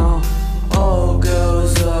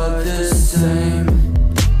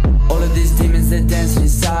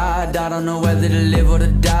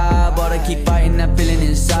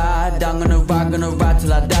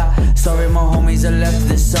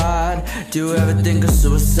side. Do you ever think of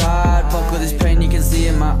suicide? Fuck all this pain, you can see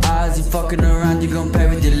in my eyes. You fucking around, you gon' pay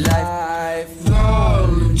with your life.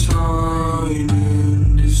 Valentine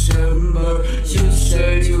in December, you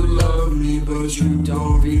say you love me, but you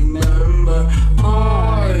don't remember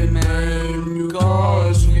my name. You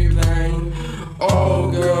cause me pain.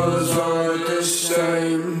 All girls are the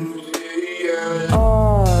same. Yeah.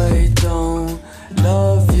 I don't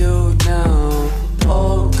love you now.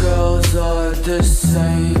 All girls are the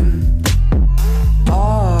same.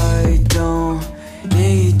 I don't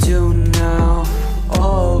need you now.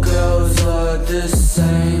 All girls are the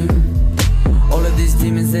same. All of these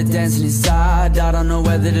demons, they're dancing inside. I don't know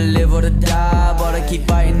whether to live or to die, but I keep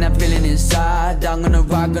fighting that feeling inside. I'm gonna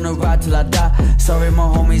ride till I die. Sorry my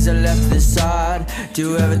homies are left to the side. Do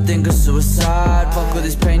you ever think of suicide? Fuck all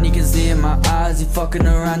this pain, you can see in my eyes. You fucking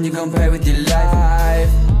around, you gon' pay with your life. I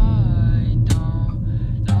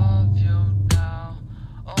don't love you now.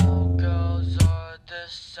 All girls are the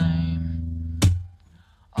same.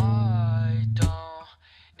 I don't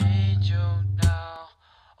need you now.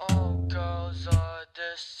 All girls are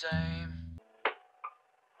the same.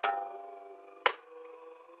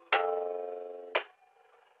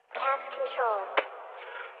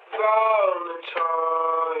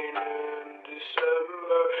 Valentine in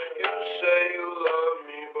December, you say you love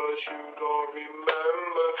me, but you don't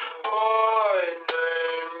remember my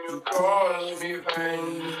name. You cause me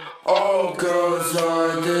pain. All girls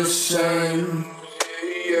are the same.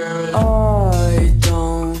 Yeah. I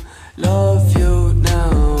don't love you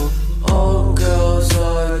now. All girls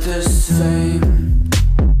are the same.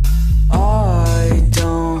 I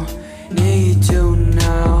don't need you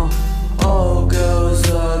now. All girls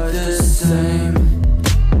are the same.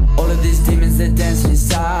 All of these demons, they're dancing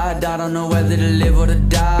inside. I don't know whether to live or to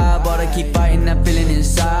die, but I keep fighting that feeling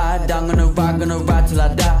inside. I'm gonna ride till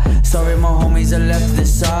I die. Sorry my homies are left to the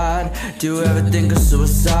side. Do you ever think of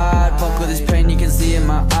suicide? Fuck all this pain, you can see in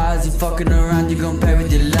my eyes. You fucking around, you gon' pay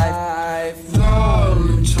with your life.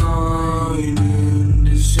 Valentine in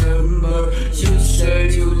December, you say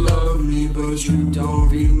you love me, but you don't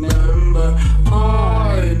remember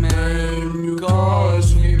my name. You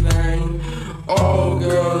cause me pain. All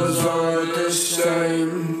girls are the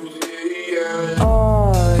same. Yeah.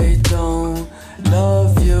 I don't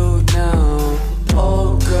love you now.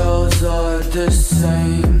 All girls are the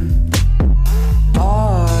same.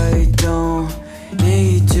 I don't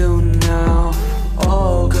need you now.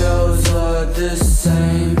 All girls are the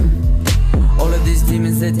same. All of these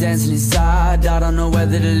demons, they're dancing inside. I don't know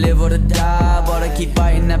whether to live or to die, but I keep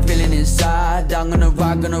fighting that feeling inside. I'm gonna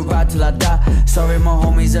ride till I die. Sorry my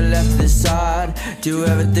homies are left to the side. Do you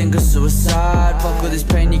ever think of suicide? Fuck all this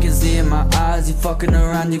pain, you can see in my eyes. You fucking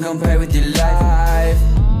around, you gon' pay with your life. I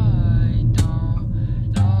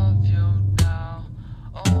don't love you now.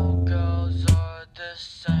 All girls are the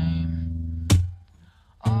same.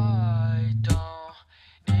 I don't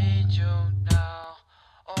need you now.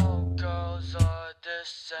 All girls are the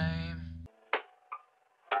same.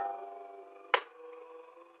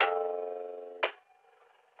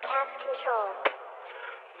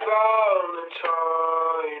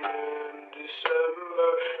 Valentine in December,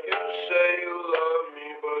 you say you love me,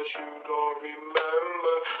 but you don't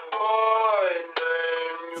remember my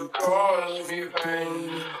name. You cause me pain.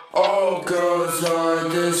 All girls are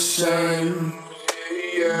the same.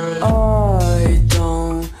 Yeah. I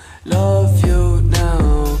don't love you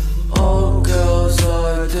now. All girls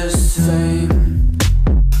are the same.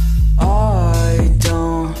 I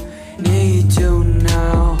don't need you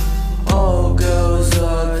now. All girls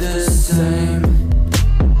are the same.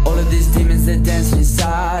 All of these demons, they're dancing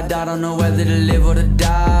inside. I don't know whether to live or to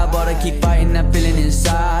die, but I keep fighting that feeling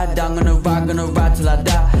inside. I'm gonna ride till I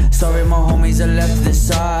die. Sorry my homies are left to the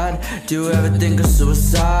side. Do you ever think of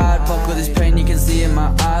suicide? Fuck all this pain, you can see in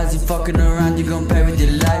my eyes. You fucking around, you gon' pay with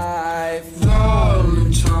your life.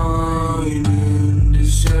 Valentine in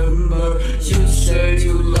December, you say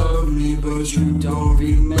you love me, but you don't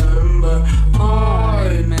remember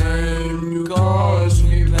my name. You cause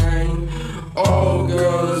me pain. All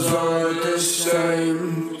girls are the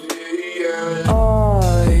same. Yeah.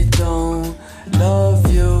 I don't love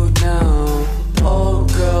you now. All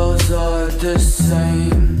girls are the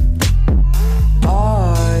same.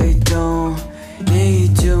 I don't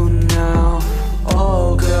need you now.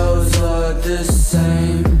 All girls are the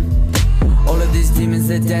same. All of these demons,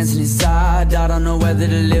 they're dancing inside. I don't know whether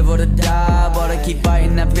to live or to die, but I keep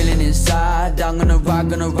fighting that feeling inside. I'm gonna ride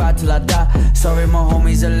till I die. Sorry my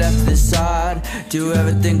homies are left to the side. Do you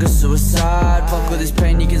ever think of suicide? Fuck all this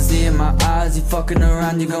pain, you can see in my eyes. You fucking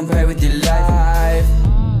around, you gon' pay with your life. I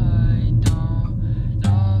don't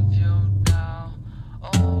love you now.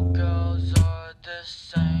 Oh God. the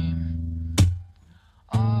same.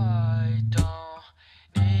 I don't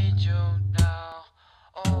need you now.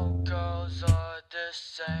 All girls are the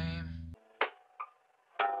same.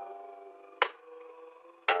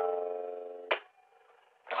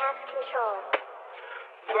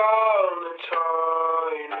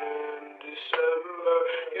 Valentine in December,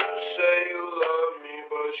 you say you love me,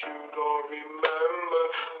 but you don't remember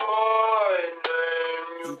my name.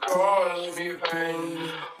 You cause me pain.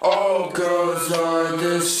 All girls are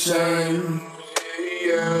the same.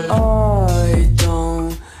 Yeah. I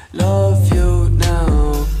don't love you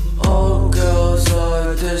now. All girls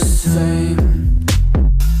are the same.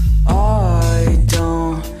 I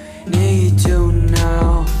don't need you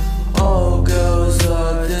now. All girls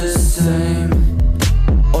are the same.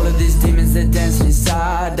 All of these demons, they're dancing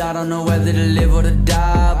inside. I don't know whether to live or to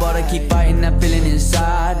die, but I keep fighting that feeling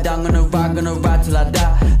inside. I'm gonna ride till I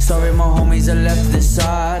die. Sorry my homies are left to the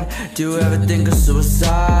side. Do you ever think of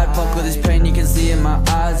suicide? Fuck all this pain you can see in my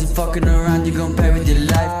eyes. You fucking around, you gon' pay with your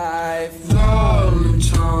life.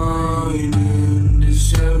 Valentine in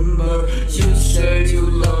December, you say you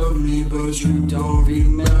love me, but you don't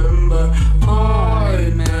remember my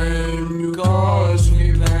name. You cause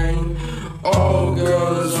me pain. All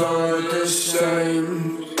girls are the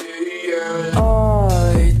same. Yeah.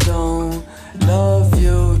 I don't love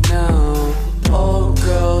you now. All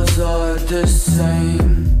girls are the same.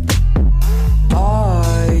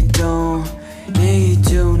 I don't need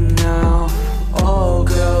you now. All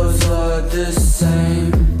girls are the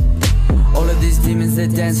same. All of these demons, they're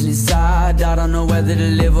dancing inside. I don't know whether to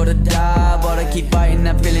live or to die, but I keep fighting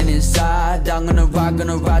that feeling inside. I'm gonna ride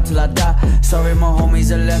till I die. Sorry my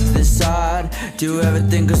homies are left to the side. Do you ever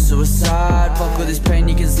think of suicide? Fuck all this pain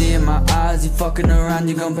you can see in my eyes. You fucking around,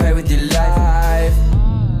 you gon' pay with your life.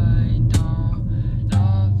 I don't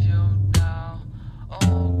love you now.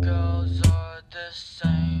 All girls are the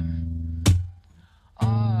same.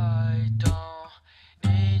 I don't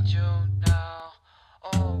need you now.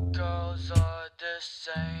 All girls are the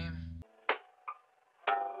same.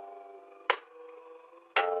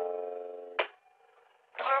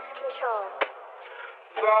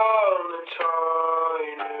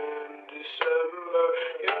 Valentine in December,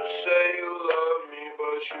 you say you love me,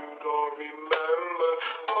 but you don't remember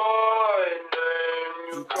my name.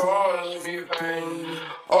 You cause me pain.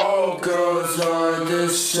 All girls are the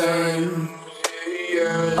same.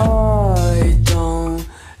 Yeah. I don't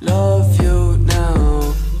love you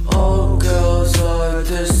now. All girls are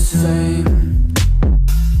the same.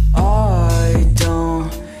 I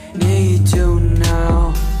don't need you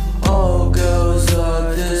now. All girls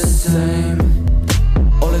are the same.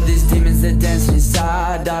 All of these demons, they're dancing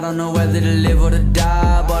inside. I don't know whether to live or to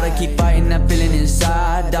die, but I keep fighting that feeling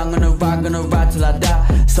inside. I'm gonna ride till I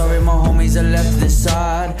die. Sorry my homies are left to the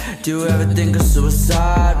side. Do you ever think of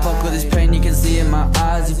suicide? Fuck all this pain you can see in my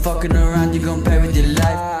eyes. You fucking around, you gon' pay with your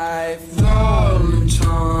life.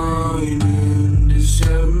 Valentine in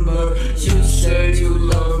December, you say you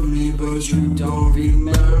love me, but you don't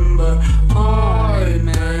remember my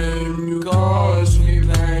name. You cause me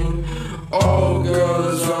pain. All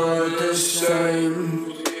girls are the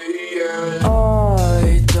same. Yeah.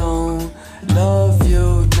 I don't love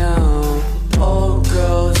you now. All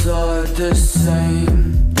girls are the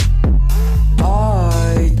same.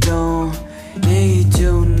 I don't need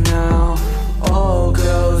you now. All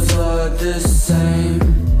girls are the same.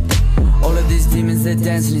 All of these demons, they're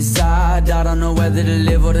dancing inside. I don't know whether to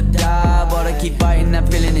live or to die, but I keep fighting that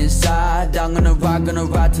feeling inside. I'm gonna ride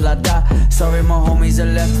till I die. Sorry my homies are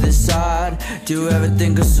left to the side. Do you ever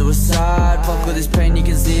think of suicide? Fuck all this pain you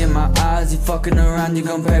can see in my eyes. You fucking around, you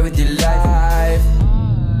gon' pay with your life.